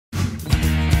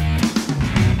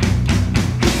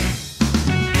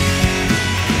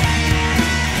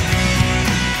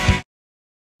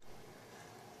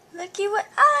looky what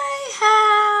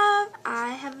I have. I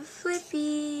have a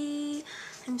Flippy.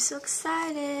 I'm so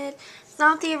excited. It's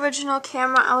not the original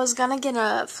camera. I was gonna get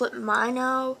a Flip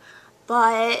Mino,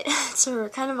 but it's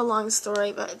kind of a long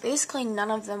story, but basically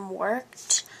none of them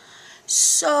worked.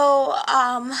 So,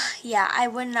 yeah, I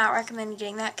would not recommend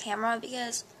getting that camera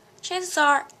because chances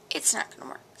are it's not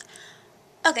gonna work.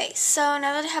 Okay, so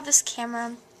now that I have this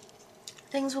camera,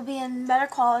 things will be in better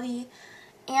quality,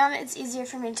 and it's easier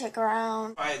for me to take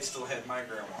around. I had still had my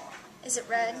grandma. Is it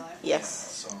red? Yes.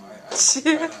 So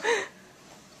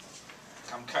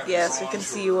I'm kind of yes, we can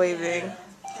see you waving.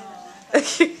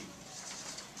 There's,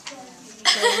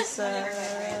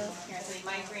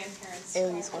 my grandparents.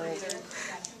 Aries hold. I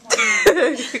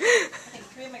think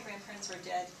 3 of my grandparents were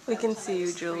dead. We can see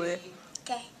you, Julie.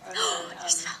 Okay.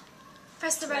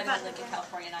 Press the red button again.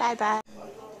 Bye bye.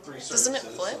 Doesn't it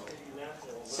flip?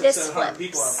 This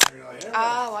flips.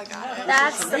 Oh, I got it.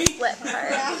 That's the flip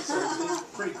part.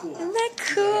 pretty cool. Isn't that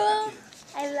cool?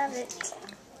 I love it.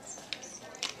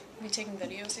 Are you taking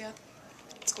videos yet?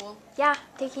 At school? Yeah,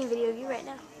 taking a video of you right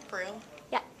now. For real?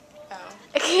 Yeah. Oh.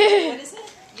 What is it?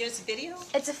 Yours video?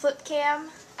 It's a flip cam.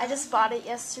 I just bought it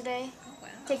yesterday. Oh, wow.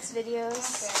 Takes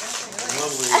videos.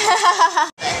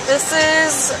 This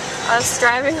is us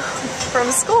driving home from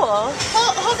school.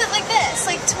 Hold it like this,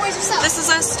 like towards yourself. This is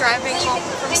us driving home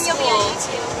from Then you'll be on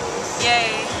school. YouTube.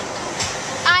 Yay.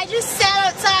 I just sat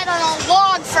outside on a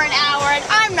log for an hour and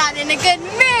I'm not in a good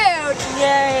mood.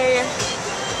 Yay.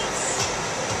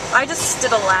 I just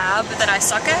did a lab that I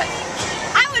suck at.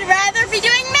 I would rather be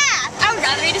doing math. I would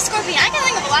rather eat a scorpion. I can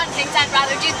think of a lot of things I'd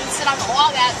rather do than sit on the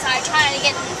log outside trying to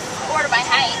get order by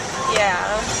height.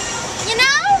 Yeah. You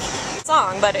know?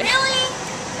 Song, but Really?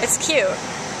 it's cute.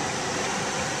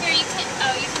 Here, you can,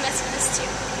 oh, you can listen to this too.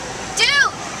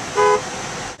 Dude!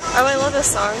 Oh, I love this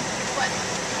song. What?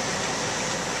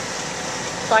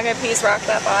 Black Eyed Peas, Rock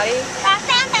That Body. Rock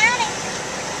that body.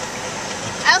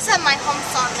 I also have my home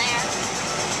song there.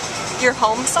 Your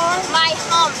home song? My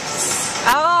humps.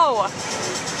 Oh!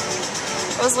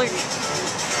 I was like...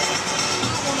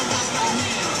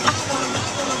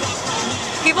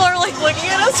 People are like looking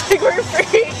at us like we're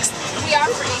freaks. We are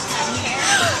freaks. I don't care.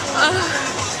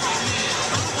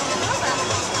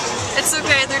 It's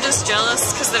okay, they're just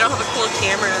jealous because they don't have a cool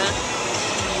camera.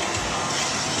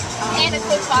 And a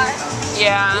cool car.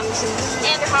 Yeah. And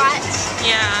they're hot.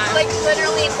 Yeah. Like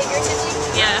literally and figuratively.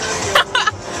 Yeah.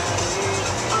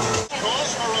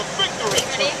 Okay,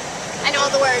 ready? I know all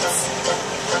the words.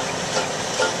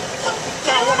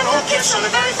 Now a woman who kissed on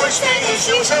the very first day is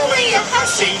usually a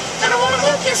hussy. And a woman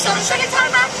who kissed on the second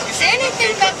time out is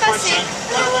anything but fussy.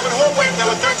 And a woman who went the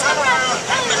third time around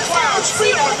and the clouds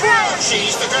fleet on the ground.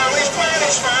 She's the girl whose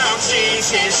planet's found.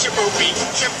 She's his shaboopy,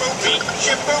 shaboopy,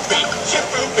 shaboopy,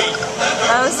 shaboopy.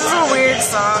 Oh, this is a weird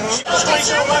song. Squeeze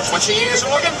so much when she eats an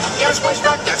organ. Yes, when's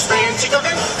back, that's fancy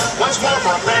cooking. Once more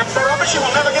for a lamp for rubber, she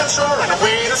will never get sore on the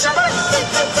way to supper.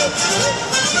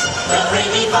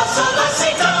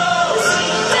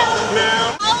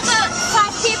 Now. All the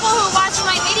 5 people who watch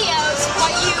my videos,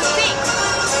 what you think?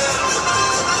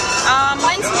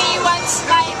 One's me, one's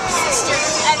my sister,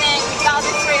 and then the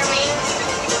other 3 are me.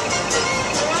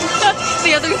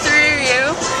 The other 3 are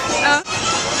you.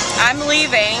 I'm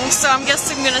leaving, so I'm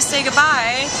guessing I'm gonna say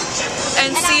goodbye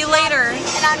and see you later.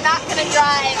 And I'm not gonna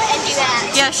drive and do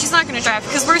that. Yeah, she's not gonna drive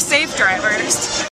because we're safe drivers.